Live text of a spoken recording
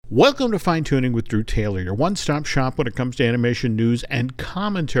Welcome to Fine Tuning with Drew Taylor, your one-stop shop when it comes to animation news and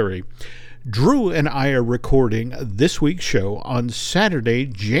commentary. Drew and I are recording this week's show on Saturday,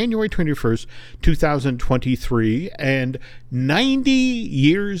 January 21st, 2023, and 90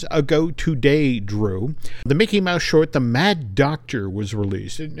 years ago today, Drew, the Mickey Mouse short, The Mad Doctor, was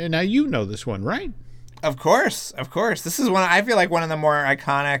released. And now you know this one, right? Of course. This is I feel like one of the more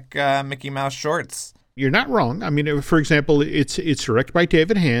iconic Mickey Mouse shorts. You're not wrong. I mean, for example, it's directed by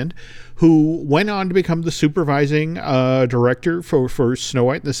David Hand, who went on to become the supervising director for Snow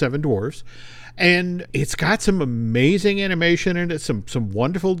White and the Seven Dwarfs. And it's got some amazing animation in it, some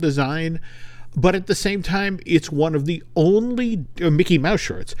wonderful design. But at the same time, it's one of the only Mickey Mouse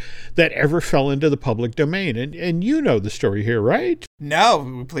shorts that ever fell into the public domain. And you know the story here, right?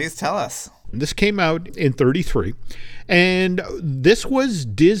 No, please tell us. This came out in 1933, and this was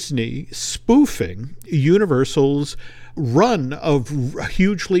Disney spoofing Universal's run of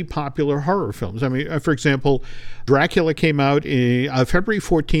hugely popular horror films. I mean, for example, Dracula came out in February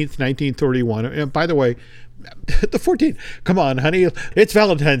 14th, 1931. And by the way, the 14th, come on, honey, it's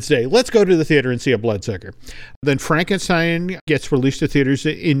Valentine's Day. Let's go to the theater and see a bloodsucker. Then Frankenstein gets released to theaters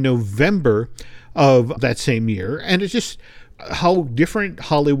in November of that same year, and it's just how different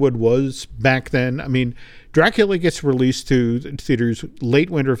Hollywood was back then. I mean, Dracula gets released to theaters late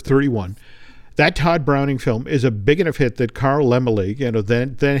winter of 31. That Todd Browning film is a big enough hit that Carl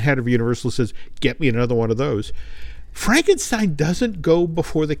Laemmle, then head of Universal, says, get me another one of those. Frankenstein doesn't go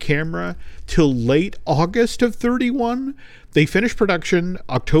before the camera till late August of 31. They finish production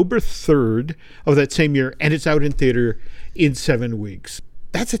October 3rd of that same year, and it's out in theater in 7 weeks.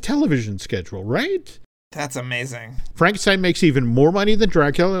 That's a television schedule, right? That's amazing. Frankenstein makes even more money than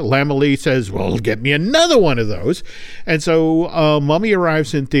Dracula. Laemmle says, well, get me another one of those. And so Mummy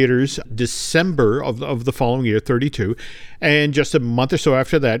arrives in theaters December of the following year, 32. And just a month or so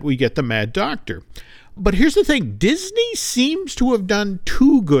after that, we get The Mad Doctor. But here's the thing. Disney seems to have done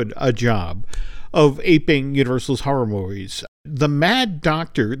too good a job of aping Universal's horror movies. The Mad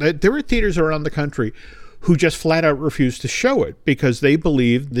Doctor, there are theaters around the country who just flat out refuse to show it because they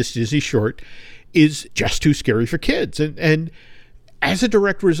believe this Disney short is just too scary for kids. And as a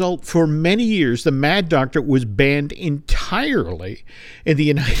direct result, for many years, The Mad Doctor was banned entirely in the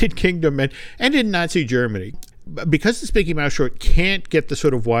United Kingdom and in Nazi Germany. Because this Mickey Mouse short can't get the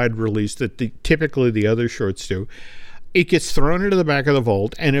sort of wide release that typically the other shorts do, it gets thrown into the back of the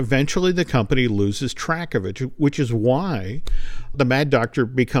vault, and eventually the company loses track of it, which is why The Mad Doctor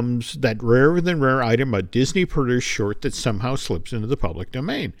becomes that rarer than rare item, a Disney-produced short that somehow slips into the public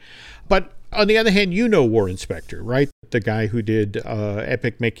domain. But on the other hand, you know Warren Spector, right? The guy who did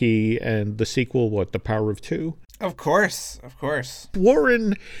Epic Mickey and the sequel, The Power of Two? Of course.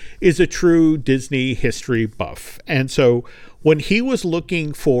 Warren is a true Disney history buff. And so when he was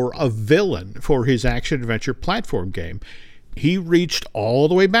looking for a villain for his action-adventure platform game, he reached all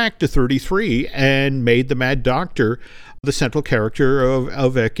the way back to 1933 and made The Mad Doctor the central character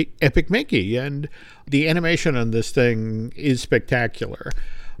of Epic Mickey. And the animation on this thing is spectacular.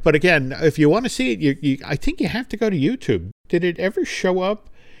 But again, if you want to see it, I think you have to go to YouTube. Did it ever show up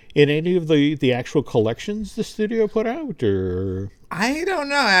in any of the actual collections the studio put out, or? I don't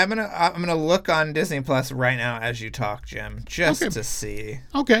know. I'm gonna look on Disney Plus right now as you talk, Jim, just to see.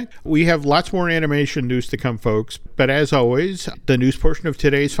 Okay. We have lots more animation news to come, folks. But as always, the news portion of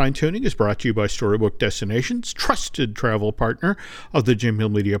today's Fine Tuning is brought to you by Storybook Destinations, trusted travel partner of the Jim Hill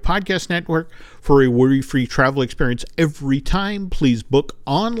Media Podcast Network. For a worry-free travel experience every time, please book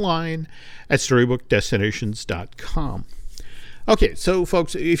online at StorybookDestinations.com. Okay, so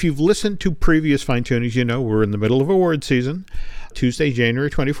folks, if you've listened to previous Fine Tunings, you know we're in the middle of award season. Tuesday,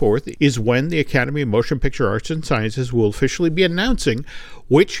 January 24th, is when the Academy of Motion Picture Arts and Sciences will officially be announcing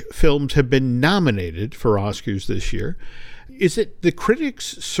which films have been nominated for Oscars this year. Is it the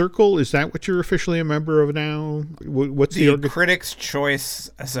Critics Circle? Is that what you're officially a member of now? What's the Critics' Choice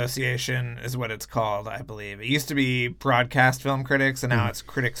Association is what it's called, I believe. It used to be Broadcast Film Critics, and now it's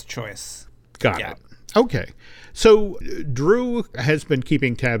Critics' Choice. Got it. Okay. So Drew has been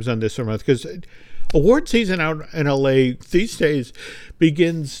keeping tabs on this for a month because award season out in LA these days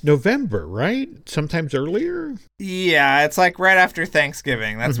begins November, right? Sometimes earlier? Yeah, it's like right after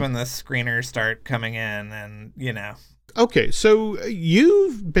Thanksgiving. That's when the screeners start coming in and, Okay, so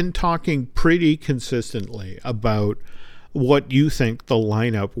you've been talking pretty consistently about what you think the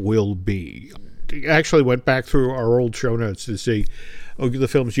lineup will be. Actually went back through our old show notes to see the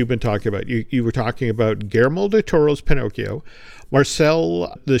films you've been talking about. You were talking about Guillermo del Toro's Pinocchio,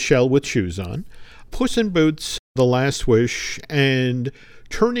 Marcel the Shell with Shoes On, Puss in Boots, The Last Wish, and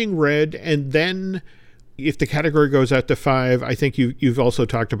Turning Red, and then If the category goes out to 5, I think you've also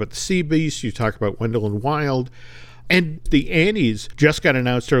talked about the Sea Beast, you talked about Wendell and Wild, and the Annies just got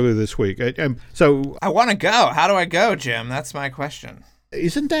announced earlier this week. So I want to go. How do I go, Jim? That's my question.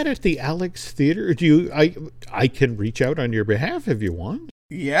 Isn't that at the Alex Theater? I can reach out on your behalf if you want.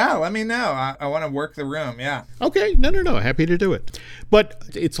 Yeah, let me know. I want to work the room, yeah. Okay, no, happy to do it. But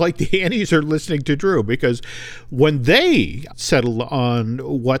it's like the Annies are listening to Drew, because when they settled on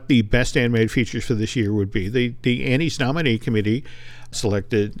what the best animated features for this year would be, the Annies nominee committee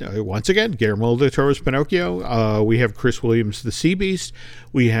selected, once again, Guillermo del Toro's Pinocchio. We have Chris Williams' The Sea Beast.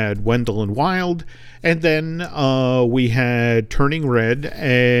 We had Wendell and Wild. And then we had Turning Red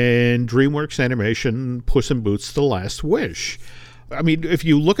and DreamWorks Animation Puss in Boots: The Last Wish. I mean, if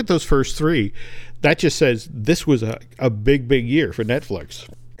you look at those first 3, that just says this was a big, big year for Netflix.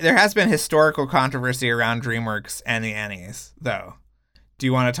 There has been historical controversy around DreamWorks and the Annies, though. Do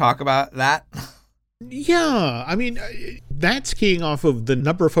you want to talk about that? Yeah, I mean, that's keying off of the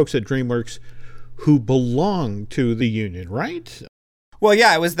number of folks at DreamWorks who belong to the union, right? Well,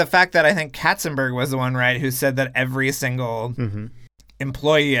 yeah, it was the fact that I think Katzenberg was the one, right, who said that every single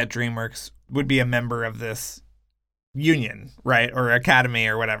employee at DreamWorks would be a member of this union, right, or academy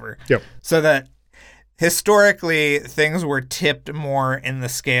or whatever. Yep. So that historically things were tipped more in the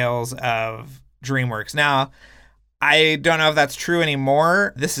scales of DreamWorks. Now, I don't know if that's true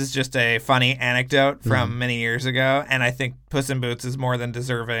anymore. This is just a funny anecdote from many years ago, and I think Puss in Boots is more than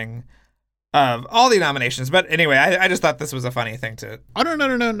deserving of all the nominations. But anyway, I just thought this was a funny thing to... Oh,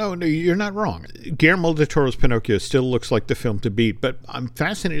 no, you're not wrong. Guillermo del Toro's Pinocchio still looks like the film to beat, but I'm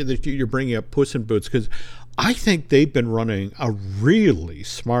fascinated that you're bringing up Puss in Boots, because I think they've been running a really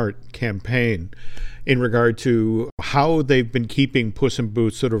smart campaign in regard to how they've been keeping Puss in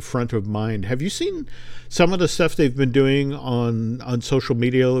Boots sort of front of mind. Have you seen some of the stuff they've been doing on social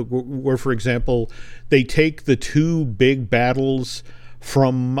media where, for example, they take the 2 big battles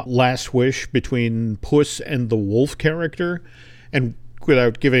from Last Wish between Puss and the wolf character, and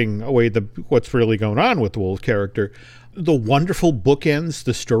without giving away what's really going on with the wolf character, the wonderful bookends,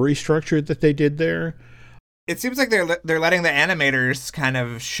 the story structure that they did there. It seems like they're letting the animators kind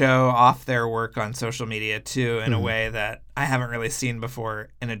of show off their work on social media too, in a way that I haven't really seen before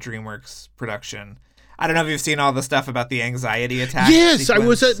in a DreamWorks production. I don't know if you've seen all the stuff about the anxiety attack. Yes, I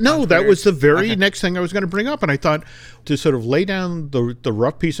was that was the very next thing I was going to bring up, and I thought to sort of lay down the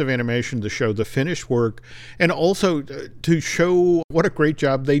rough piece of animation to show the finished work, and also to show what a great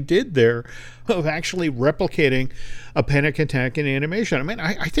job they did there of actually replicating a panic attack in animation. I mean,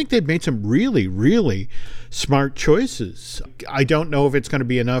 I think they've made some really, really smart choices. I don't know if it's going to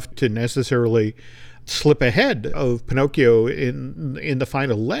be enough to necessarily slip ahead of Pinocchio in the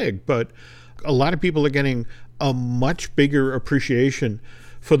final leg, but a lot of people are getting a much bigger appreciation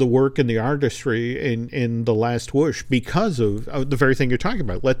for the work and the artistry in The Last Wish because of the very thing you're talking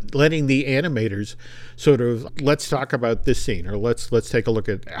about, letting the animators sort of, let's talk about this scene, or let's take a look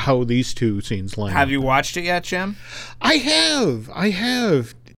at how these 2 scenes line up. Have you watched it yet, Jim? I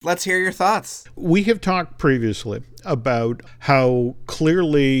have. Let's hear your thoughts. We have talked previously about how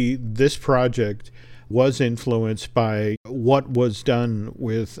clearly this project was influenced by what was done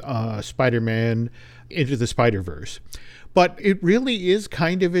with Spider-Man Into the Spider-Verse. But it really is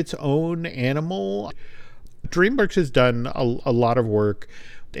kind of its own animal. DreamWorks has done a lot of work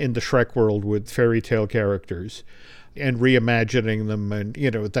in the Shrek world with fairy tale characters and reimagining them and,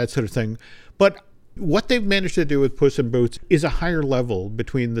 that sort of thing. But what they've managed to do with Puss in Boots is a higher level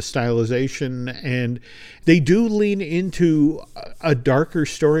between the stylization, and they do lean into a darker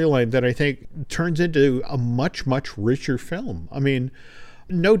storyline that I think turns into a much, much richer film. I mean,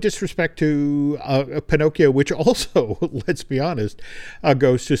 no disrespect to Pinocchio, which also, let's be honest,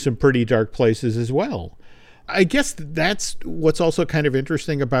 goes to some pretty dark places as well. I guess that's what's also kind of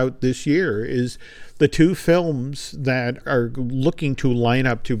interesting about this year is the 2 films that are looking to line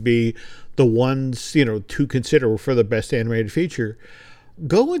up to be the ones, to consider for the best animated feature,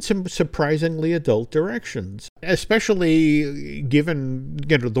 go in some surprisingly adult directions, especially given,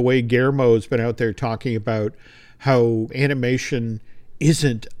 the way Guillermo's been out there talking about how animation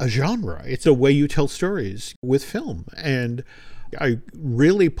isn't a genre. It's a way you tell stories with film. And I'm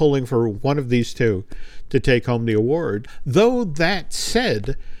really pulling for one of these 2 to take home the award. Though that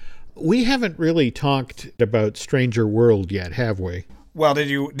said, we haven't really talked about Stranger World yet, have we? Well, did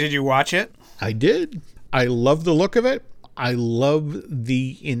you watch it? I did. I love the look of it. I love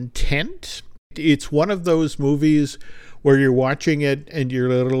the intent. It's one of those movies where you're watching it and you're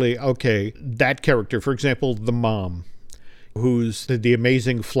literally, okay, that character, for example, the mom, who's the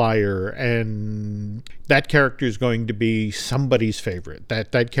amazing flyer, and that character is going to be somebody's favorite.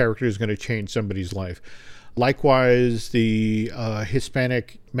 That character is going to change somebody's life. Likewise, the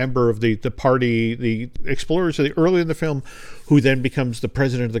Hispanic member of the party, the explorers early in the film, who then becomes the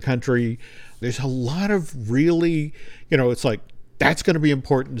president of the country. There's a lot of really, it's like, that's going to be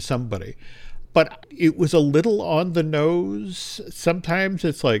important to somebody. But it was a little on the nose. Sometimes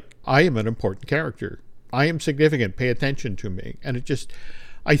it's like, I am an important character. I am significant. Pay attention to me. And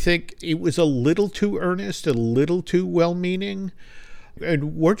I think it was a little too earnest, a little too well-meaning.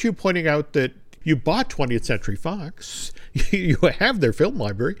 And weren't you pointing out that you bought 20th Century Fox? You have their film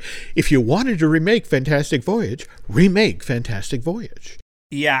library. If you wanted to remake Fantastic Voyage, remake Fantastic Voyage.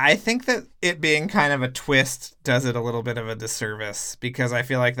 Yeah, I think that it being kind of a twist does it a little bit of a disservice, because I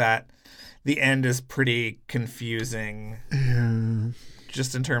feel like that the end is pretty confusing.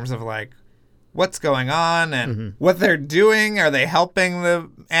 Just in terms of like what's going on and what they're doing. Are they helping the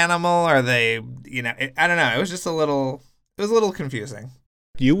animal? Are they, I don't know. It was a little confusing.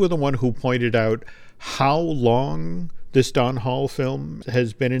 You were the one who pointed out how long this Don Hall film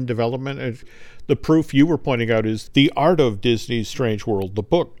has been in development. The proof you were pointing out is The Art of Disney's Strange World, the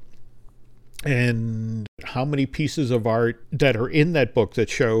book. And how many pieces of art that are in that book that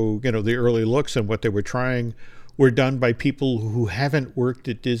show, the early looks and what they were trying were done by people who haven't worked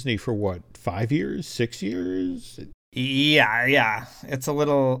at Disney for 5 years, 6 years? Yeah. It's a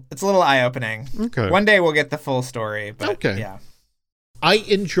little eye-opening. Okay. One day we'll get the full story, but okay. Yeah. I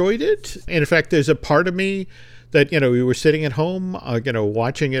enjoyed it. And in fact, there's a part of me that, we were sitting at home,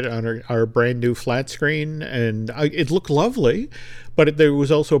 watching it on our brand new flat screen, and it looked lovely. But there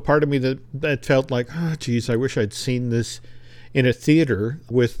was also a part of me that felt like, oh, geez, I wish I'd seen this in a theater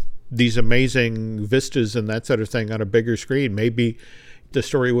with these amazing vistas and that sort of thing on a bigger screen. Maybe the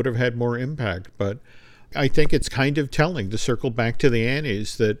story would have had more impact. But I think it's kind of telling, to circle back to the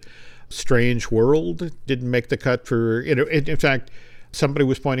Annies, that Strange World didn't make the cut for, in fact, somebody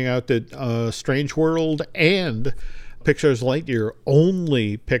was pointing out that Strange World and Pixar's Lightyear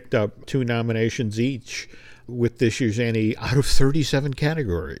only picked up 2 nominations each with this year's Annie out of 37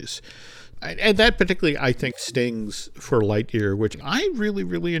 categories. And that particularly, I think, stings for Lightyear, which I really,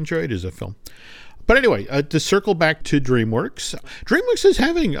 really enjoyed as a film. But anyway, to circle back to DreamWorks, DreamWorks is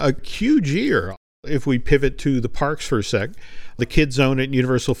having a huge year. If we pivot to the parks for a sec, the Kids Zone at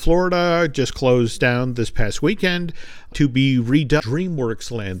Universal Florida just closed down this past weekend to be redone.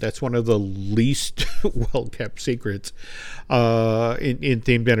 DreamWorks Land, that's one of the least well-kept secrets in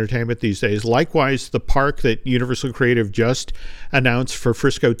themed entertainment these days. Likewise, the park that Universal Creative just announced for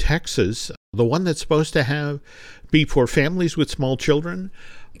Frisco, Texas, the one that's supposed to be for families with small children.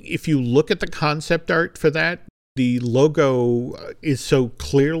 If you look at the concept art for that, the logo is so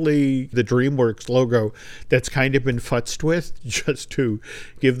clearly the DreamWorks logo that's kind of been futzed with just to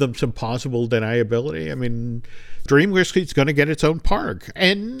give them some possible deniability. I mean, DreamWorks is going to get its own park.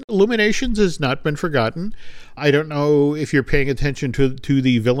 And Illuminations has not been forgotten. I don't know if you're paying attention to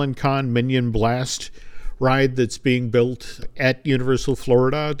the Villain Con Minion Blast ride that's being built at Universal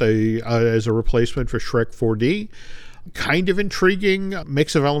Florida as a replacement for Shrek 4D. Kind of intriguing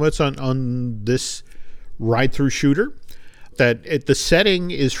mix of elements on this ride-through shooter. That the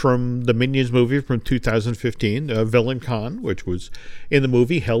setting is from the Minions movie from 2015, Villain Con, which was in the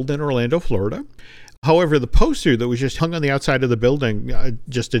movie held in Orlando, Florida. However, the poster that was just hung on the outside of the building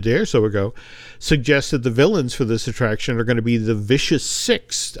just a day or so ago suggested the villains for this attraction are going to be the Vicious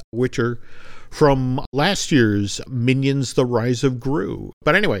Six, which are from last year's Minions: The Rise of Gru.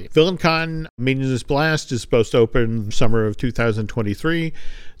 But anyway, Villain Con Minions Blast is supposed to open summer of 2023.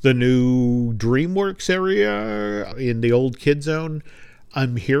 The new DreamWorks area in the old Kid Zone,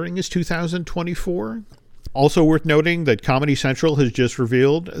 I'm hearing, is 2024. Also worth noting that Comedy Central has just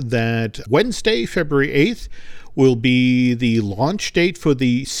revealed that Wednesday, February 8th, will be the launch date for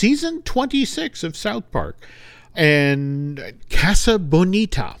the season 26 of South Park. And Casa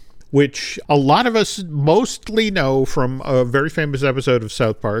Bonita, which a lot of us mostly know from a very famous episode of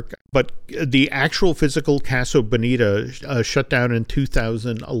South Park, but the actual physical Casa Bonita shut down in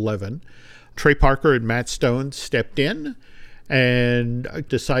 2011. Trey Parker and Matt Stone stepped in and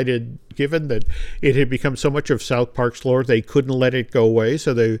decided, given that it had become so much of South Park's lore, they couldn't let it go away.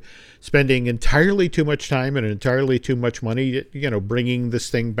 So they're spending entirely too much time and entirely too much money, bringing this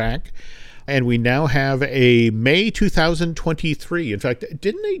thing back. And we now have a May 2023. In fact,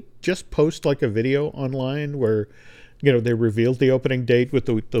 didn't they just post like a video online where, they revealed the opening date with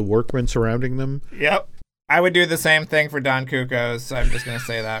the workmen surrounding them? Yep. I would do the same thing for Don Cuckoos. I'm just going to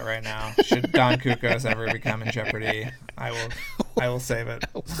say that right now. Should Don Cuckoos ever become in jeopardy, I will save it.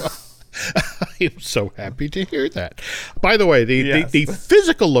 I'm so happy to hear that. By the way, Yes. the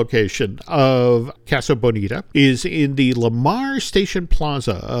physical location of Casa Bonita is in the Lamar Station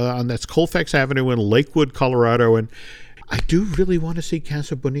Plaza, on that's Colfax Avenue in Lakewood, Colorado. And I do really want to see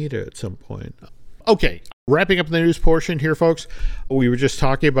Casa Bonita at some point. Okay, wrapping up the news portion here, folks. We were just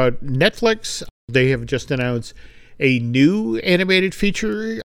talking about Netflix. They have just announced a new animated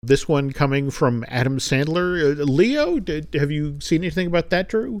feature. This one coming from Adam Sandler. Leo, have you seen anything about that,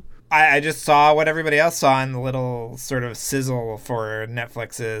 Drew? I just saw what everybody else saw in the little sort of sizzle for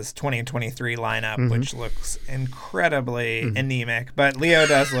Netflix's 2023 lineup, which looks incredibly anemic. But Leo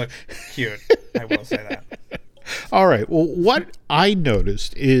does look cute. I will say that. All right. Well, what I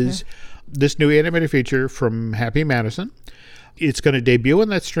noticed is this new animated feature from Happy Madison. It's going to debut on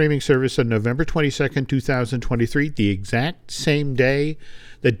that streaming service on November 22nd, 2023, the exact same day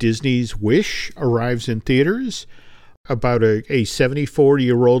that Disney's Wish arrives in theaters, about a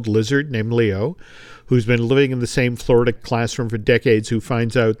 74-year-old lizard named Leo, who's been living in the same Florida classroom for decades, who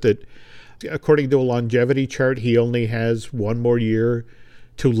finds out that, according to a longevity chart, he only has one more year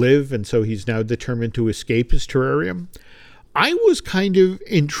to live, and so he's now determined to escape his terrarium. I was kind of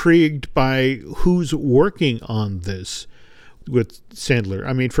intrigued by who's working on this with Sandler.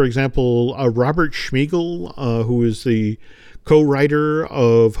 I mean, for example, Robert Schmiegel, who is the co-writer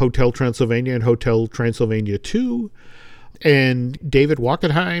of Hotel Transylvania and Hotel Transylvania 2, and David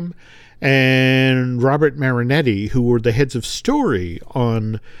Wackenheim and Robert Marinetti, who were the heads of story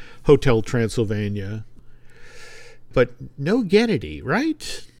on Hotel Transylvania. But no Gennady,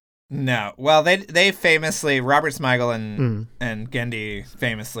 right? No. Well, they famously, Robert Smigel and Genndy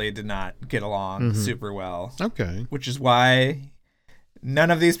famously did not get along super well. Okay. Which is why none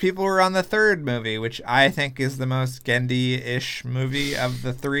of these people were on the third movie, which I think is the most Genndy-ish movie of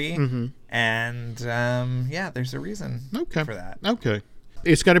the three. And, there's a reason for that. Okay.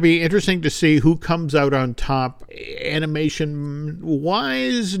 It's going to be interesting to see who comes out on top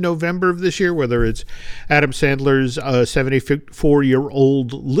animation-wise November of this year, whether it's Adam Sandler's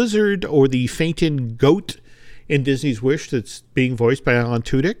 74-year-old lizard or the fainting goat in Disney's Wish that's being voiced by Alan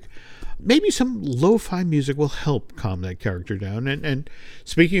Tudyk. Maybe some lo-fi music will help calm that character down. And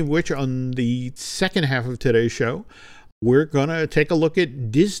speaking of which, on the second half of today's show, we're going to take a look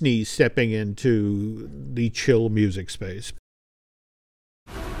at Disney stepping into the chill music space.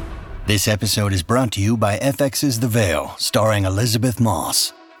 This episode is brought to you by FX's The Veil, starring Elizabeth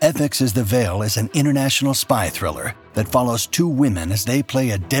Moss. FX's The Veil is an international spy thriller that follows two women as they play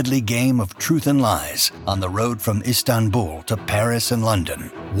a deadly game of truth and lies on the road from Istanbul to Paris and London.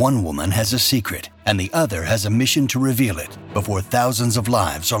 One woman has a secret, and the other has a mission to reveal it before thousands of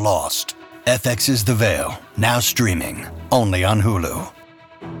lives are lost. FX's The Veil, now streaming, only on Hulu.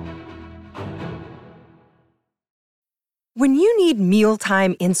 When you need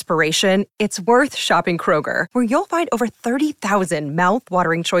mealtime inspiration, it's worth shopping Kroger, where you'll find over 30,000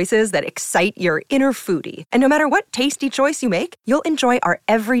 mouth-watering choices that excite your inner foodie. And no matter what tasty choice you make, you'll enjoy our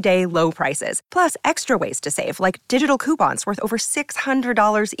everyday low prices, plus extra ways to save, like digital coupons worth over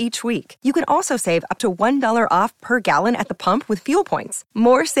 $600 each week. You can also save up to $1 off per gallon at the pump with fuel points.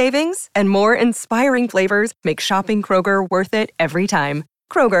 More savings and more inspiring flavors make shopping Kroger worth it every time.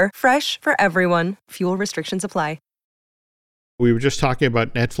 Kroger, fresh for everyone. Fuel restrictions apply. We were just talking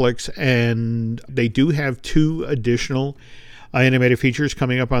about Netflix, and they do have two additional animated features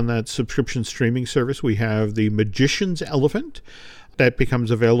coming up on that subscription streaming service. We have The Magician's Elephant that becomes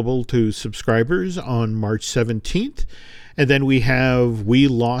available to subscribers on March 17th. And then we have We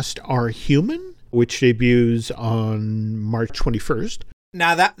Lost Our Human, which debuts on March 21st.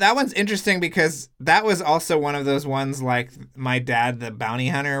 Now, that one's interesting because that was also one of those ones like My Dad, the Bounty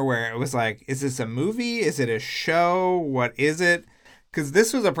Hunter, where it was like, is this a movie? Is it a show? What is it? Because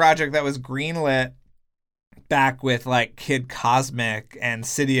this was a project that was greenlit back with like Kid Cosmic and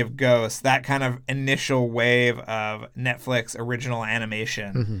City of Ghosts, that kind of initial wave of Netflix original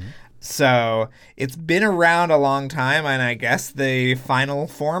animation. So it's been around a long time, and I guess the final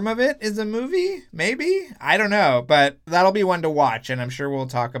form of it is a movie, maybe? I don't know, but that'll be one to watch, and I'm sure we'll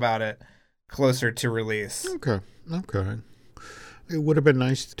talk about it closer to release. Okay. It would have been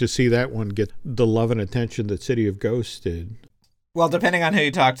nice to see that one get the love and attention that City of Ghosts did. Well, depending on who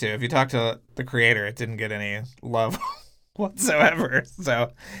you talk to. If you talk to the creator, it didn't get any love whatsoever.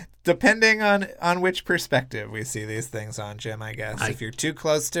 So depending on which perspective we see these things on, Jim, I guess. If you're too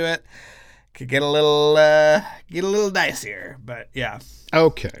close to it, could get a little dicier, but yeah.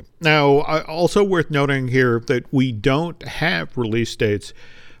 Okay. Now, also worth noting here that we don't have release dates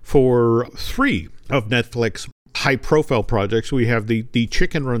for three of Netflix high-profile projects. We have the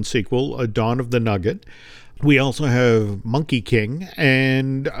Chicken Run sequel, Dawn of the Nugget. We also have Monkey King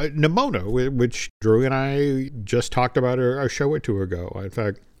and Nimona, which Drew and I just talked about a show or two ago. In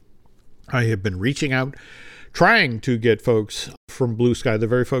fact, I have been reaching out, trying to get folks from Blue Sky, the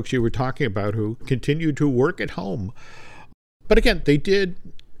very folks you were talking about, who continue to work at home. But again, they did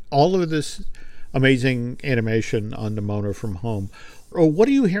all of this amazing animation on Nimona from home. What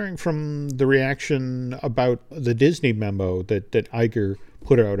are you hearing from the reaction about the Disney memo that Iger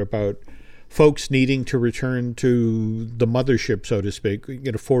put out about folks needing to return to the mothership, so to speak,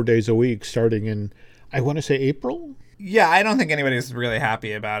 4 days a week starting in, I want to say, April? Yeah, I don't think anybody's really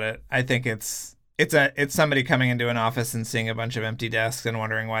happy about it. I think it's somebody coming into an office and seeing a bunch of empty desks and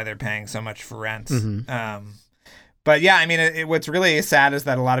wondering why they're paying so much for rent. But yeah, I mean, what's really sad is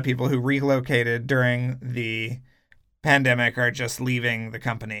that a lot of people who relocated during the pandemic are just leaving the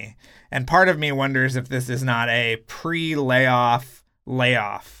company. And part of me wonders if this is not a pre-layoff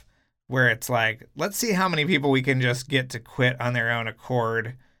layoff, where it's like, let's see how many people we can just get to quit on their own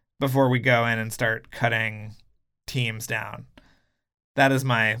accord before we go in and start cutting teams down. That is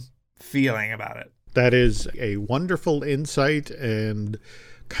my feeling about it. That is a wonderful insight and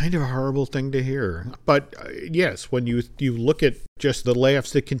kind of a horrible thing to hear. But yes, when you look at just the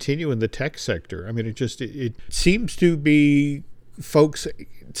layoffs that continue in the tech sector, I mean, it seems to be folks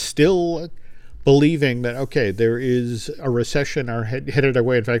still believing that, okay, there is a recession headed our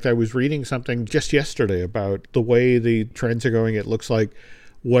way. In fact, I was reading something just yesterday about the way the trends are going. It looks like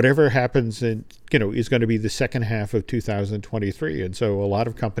whatever happens is going to be the second half of 2023. And so a lot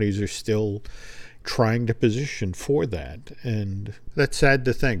of companies are still trying to position for that. And that's sad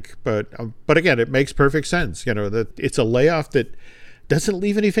to think. But again, it makes perfect sense, that it's a layoff that doesn't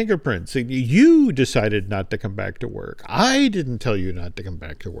leave any fingerprints. You decided not to come back to work. I didn't tell you not to come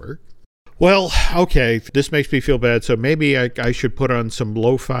back to work. Well, okay, this makes me feel bad, so maybe I should put on some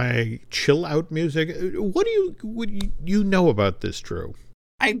lo-fi chill-out music. What do you know about this, Drew?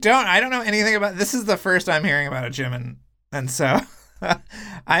 I don't know anything about this. Is the first I'm hearing about it, Jim, and so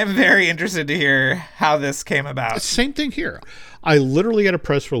I'm very interested to hear how this came about. Same thing here. I literally got a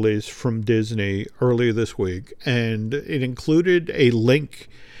press release from Disney earlier this week, and it included a link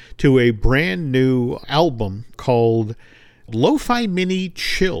to a brand new album called Lo-Fi Mini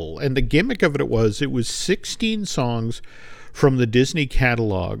Chill. And the gimmick of it was 16 songs from the Disney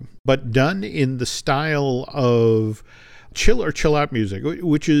catalog, but done in the style of chill or chill out music,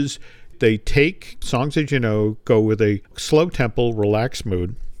 which is they take songs that go with a slow tempo, relaxed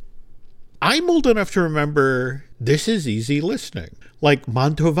mood. I'm old enough to remember this is easy listening, like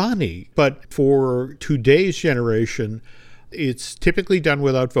Mantovani. But for today's generation, it's typically done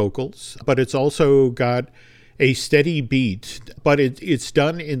without vocals, but it's also got a steady beat, but it's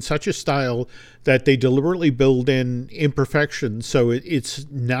done in such a style that they deliberately build in imperfections, so it's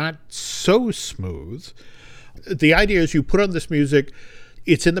not so smooth. The idea is you put on this music,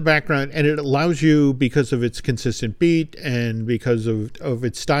 it's in the background, and it allows you, because of its consistent beat and because of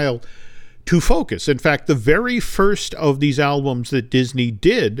its style, to focus. In fact, the very first of these albums that Disney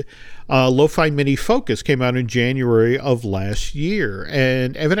did, Lo-Fi Mini Focus, came out in January of last year,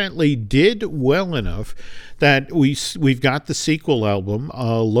 and evidently did well enough that we've got the sequel album,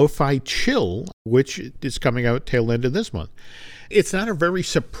 Lo-Fi Chill, which is coming out tail end of this month. It's not a very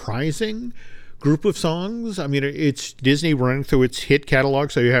surprising group of songs. I mean, it's Disney running through its hit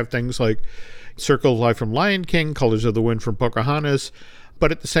catalog, so you have things like Circle of Life from Lion King, Colors of the Wind from Pocahontas.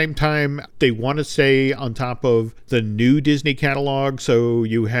 But at the same time, they want to stay on top of the new Disney catalog. So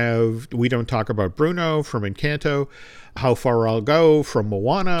you have We Don't Talk About Bruno from Encanto, How Far I'll Go from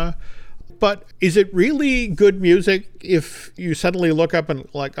Moana. But is it really good music if you suddenly look up and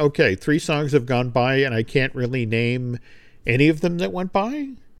like, okay, 3 songs have gone by and I can't really name any of them that went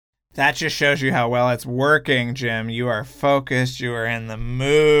by? That just shows you how well it's working, Jim. You are focused. You are in the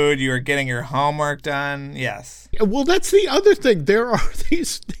mood. You are getting your homework done. Yes. Well, that's the other thing. There are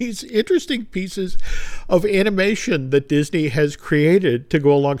these interesting pieces of animation that Disney has created to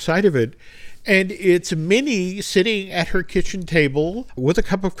go alongside of it. And it's Minnie sitting at her kitchen table with a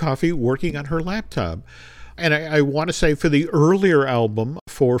cup of coffee working on her laptop. And I want to say for the earlier album,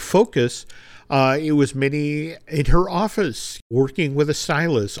 for Focus, it was Minnie in her office working with a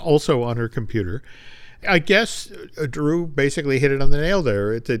stylus, also on her computer. I guess Drew basically hit it on the nail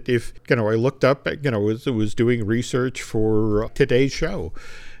there. If I looked up, was doing research for today's show,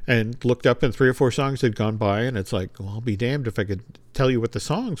 and looked up and 3 or 4 songs had gone by, and it's like, well, I'll be damned if I could tell you what the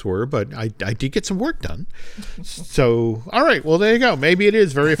songs were, but I did get some work done. So, all right, well, there you go. Maybe it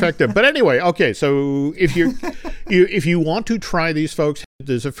is very effective. But anyway, okay, so if you want to try these folks,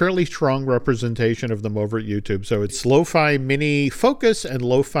 there's a fairly strong representation of them over at YouTube. So it's Lo-Fi Mini Focus and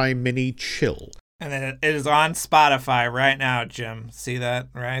Lo-Fi Mini Chill. And then it is on Spotify right now, Jim. See that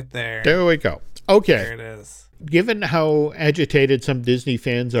right there? There we go. Okay. There it is. Given how agitated some Disney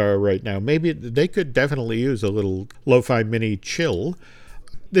fans are right now, maybe they could definitely use a little Lo-Fi Mini chill.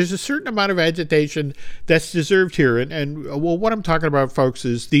 There's a certain amount of agitation that's deserved here. And well, what I'm talking about, folks,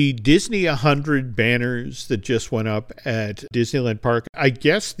 is the Disney 100 banners that just went up at Disneyland Park. I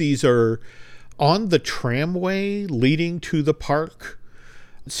guess these are on the tramway leading to the park.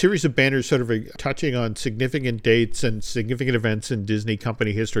 A series of banners sort of touching on significant dates and significant events in Disney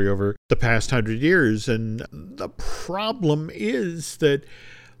company history over the past 100 years. And the problem is that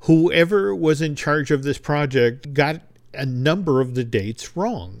whoever was in charge of this project got a number of the dates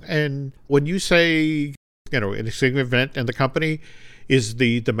wrong. And when you say, an significant event in the company is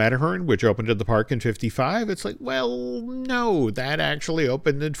the Matterhorn, which opened at the park in 55, it's like, well, no, that actually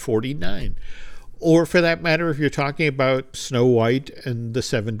opened in 49. Or for that matter, if you're talking about Snow White and the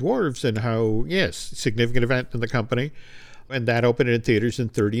Seven Dwarfs and how, yes, significant event in the company, and that opened in theaters in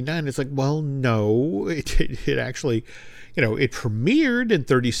 39, it's like, well, no, it actually, it premiered in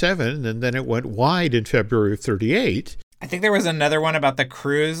 37 and then it went wide in February of 38. I think there was another one about the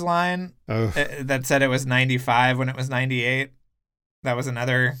cruise line that said it was 95 when it was 98. That was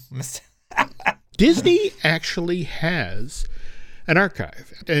another mistake. Disney actually has an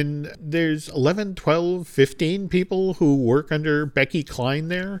archive, and there's 11, 12, 15 people who work under Becky Klein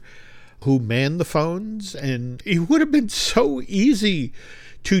there who man the phones, and it would have been so easy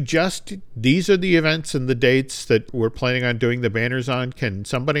to just, these are the events and the dates that we're planning on doing the banners on. Can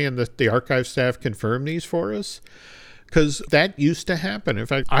somebody in the archive staff confirm these for us? Because that used to happen. In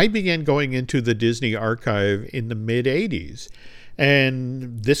fact, I began going into the Disney archive in the mid-'80s,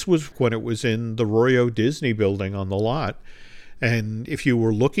 and this was when it was in the Royo Disney building on the lot. And if you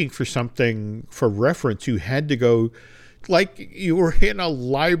were looking for something for reference, you had to go like you were in a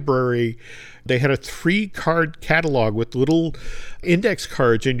library. They had a 3-card catalog with little index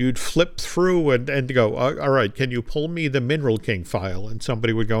cards, and you'd flip through and go, all right, can you pull me the Mineral King file? And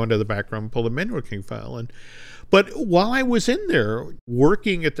somebody would go into the back room and pull the Mineral King file. But while I was in there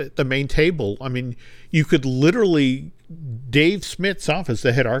working at the main table, I mean, you could literally, Dave Smith's office,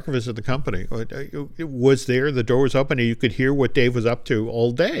 the head archivist of the company, it was there. The door was open, and you could hear what Dave was up to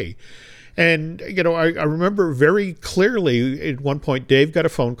all day. And, I remember very clearly at one point, Dave got a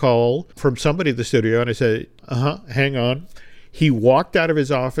phone call from somebody at the studio, and I said, hang on. He walked out of his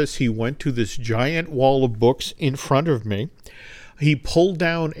office. He went to this giant wall of books in front of me. He pulled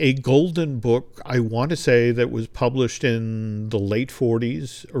down a golden book, I want to say, that was published in the late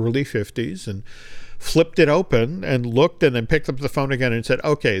 40s, early 50s, and flipped it open and looked and then picked up the phone again and said,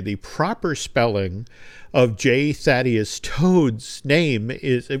 okay, the proper spelling of J. Thaddeus Toad's name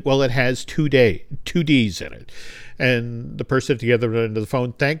is, well, it has two D's in it. And the person at the other end of the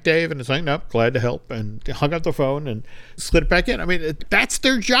phone thanked Dave and was like, nope, glad to help, and hung up the phone and slid it back in. I mean, that's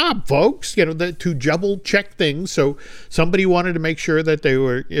their job, folks, to double check things. So somebody wanted to make sure that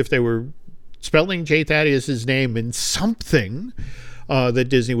if they were spelling J. Thaddeus's name in something that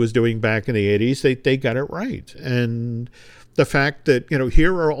Disney was doing back in the 80s, they got it right. And the fact that,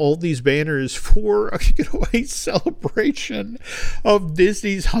 here are all these banners for, a celebration of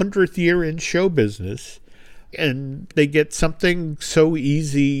Disney's 100th year in show business, and they get something so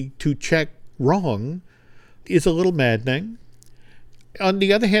easy to check wrong is a little maddening. On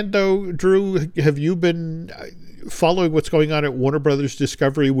the other hand, though, Drew, have you been following what's going on at Warner Brothers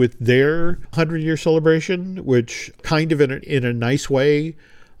Discovery with their 100-year celebration, which kind of in a nice way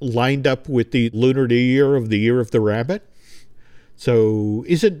lined up with the Lunar New Year of the Year of the Rabbit? So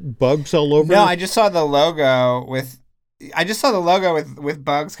isn't Bugs all over? No, I just saw the logo with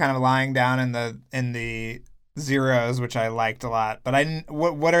Bugs kind of lying down in the zeros, which I liked a lot. But I didn't.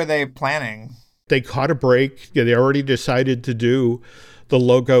 What are they planning? They caught a break. Yeah, they already decided to do the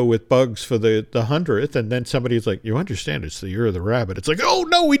logo with Bugs for the 100th, and then somebody's like, you understand it's the Year of the Rabbit. It's like, oh,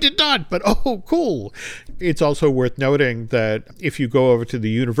 no, we did not, but oh, cool. It's also worth noting that if you go over to the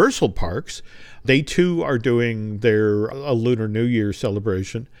Universal parks, they too are doing their Lunar New Year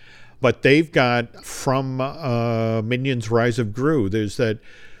celebration, but they've got from Minions Rise of Gru, there's that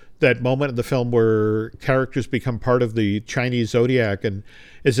moment in the film where characters become part of the Chinese zodiac, and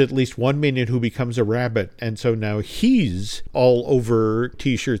is at least one minion who becomes a rabbit. And so now he's all over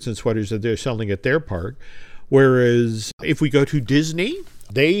T-shirts and sweaters that they're selling at their park. Whereas if we go to Disney,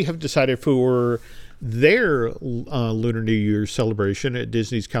 they have decided for their Lunar New Year celebration at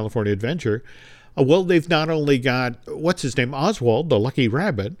Disney's California Adventure, well, they've not only got, what's his name, Oswald, the lucky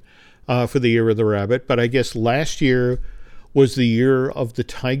rabbit, for the Year of the Rabbit, but I guess last year was the Year of the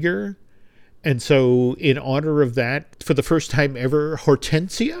Tiger. And so in honor of that, for the first time ever,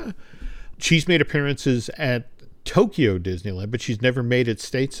 Hortensia, she's made appearances at Tokyo Disneyland, but she's never made it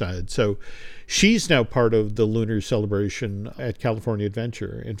stateside. So she's now part of the lunar celebration at California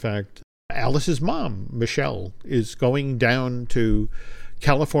Adventure. In fact, Alice's mom, Michelle, is going down to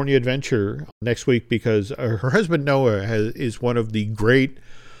California Adventure next week because her husband Noah is one of the great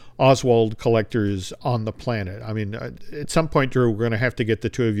Oswald collectors on the planet. I mean, at some point, Drew, we're going to have to get the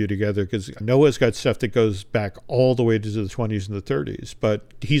two of you together because Noah's got stuff that goes back all the way to the 20s and the 30s,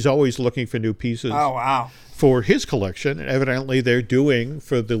 but he's always looking for new pieces. Oh, wow. For his collection. And evidently they're doing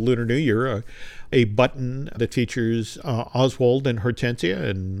for the Lunar New Year a button that features Oswald and Hortensia,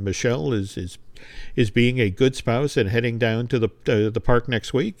 and Michelle is being a good spouse and heading down to the park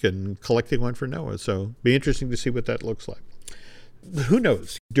next week and collecting one for Noah. So be interesting to see what that looks like. Who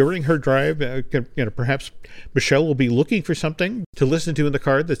knows? During her drive, perhaps Michelle will be looking for something to listen to in the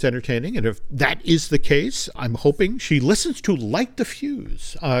car that's entertaining. And if that is the case, I'm hoping she listens to Light the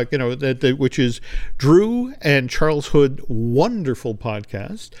Fuse, which is Drew and Charles Hood wonderful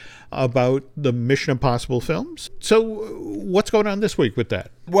podcast about the Mission Impossible films. So what's going on this week with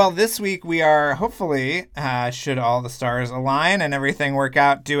that? Well, this week we are hopefully, should all the stars align and everything work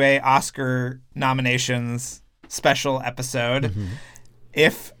out, do a Oscar nominations special episode. Mm-hmm.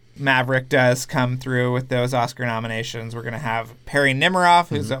 If Maverick does come through with those Oscar nominations, we're going to have Perry Nemiroff,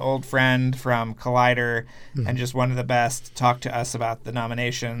 who's an old friend from Collider and just one of the best, talk to us about the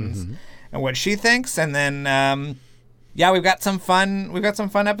nominations and what she thinks. And then, we've got some fun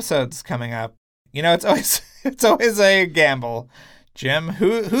episodes coming up. You know, it's always a gamble. Jim,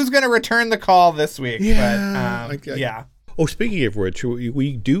 who's going to return the call this week? Yeah. But, yeah. Oh, speaking of which,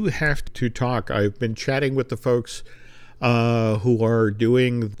 we do have to talk. I've been chatting with the folks who are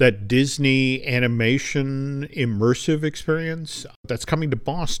doing that Disney animation immersive experience that's coming to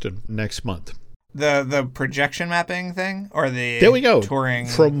Boston next month. The projection mapping thing, or the there we go touring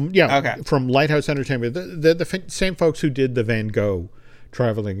from Lighthouse Entertainment, the same folks who did the Van Gogh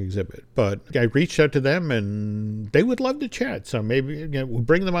traveling exhibit. But I reached out to them and they would love to chat. So maybe we'll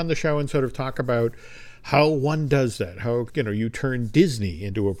bring them on the show and sort of talk about how one does that, how you turn Disney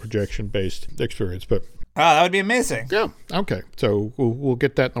into a projection-based experience. But that would be amazing. Yeah, okay. So we'll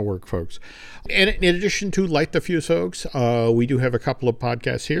get that in the work, folks. And in addition to Light the Fuse, folks, we do have a couple of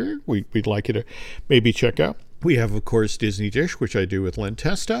podcasts here we'd like you to maybe check out. We have, of course, Disney Dish, which I do with Len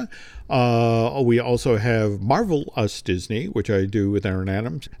Testa. We also have Marvel Us Disney, which I do with Aaron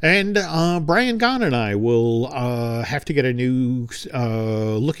Adams. And Brian Gahn and I will have to get a new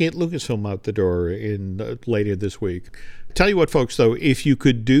Looking at Lucasfilm out the door later this week. Tell you what, folks, though, if you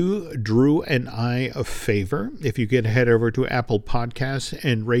could do Drew and I a favor, if you could head over to Apple Podcasts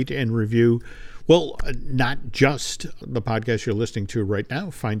and rate and review, well, not just the podcast you're listening to right now,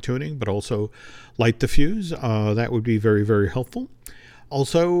 Fine Tuning, but also Light the Fuse. That would be very, very helpful.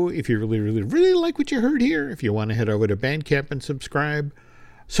 Also, if you really, really, really like what you heard here, if you want to head over to Bandcamp and subscribe.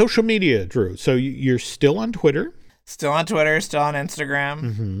 Social media, Drew. So you're still on Twitter. Still on Twitter, still on Instagram.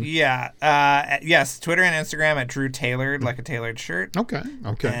 Mm-hmm. Yeah. Yes, Twitter and Instagram at Drew Tailored, like a tailored shirt. Okay.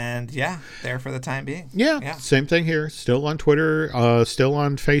 And there for the time being. Yeah, same thing here. Still on Twitter, still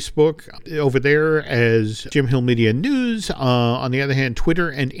on Facebook. Over there as Jim Hill Media News. On the other hand, Twitter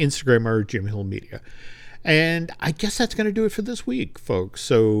and Instagram are Jim Hill Media. And I guess that's going to do it for this week, folks.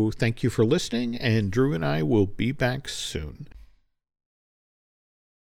 So thank you for listening, and Drew and I will be back soon.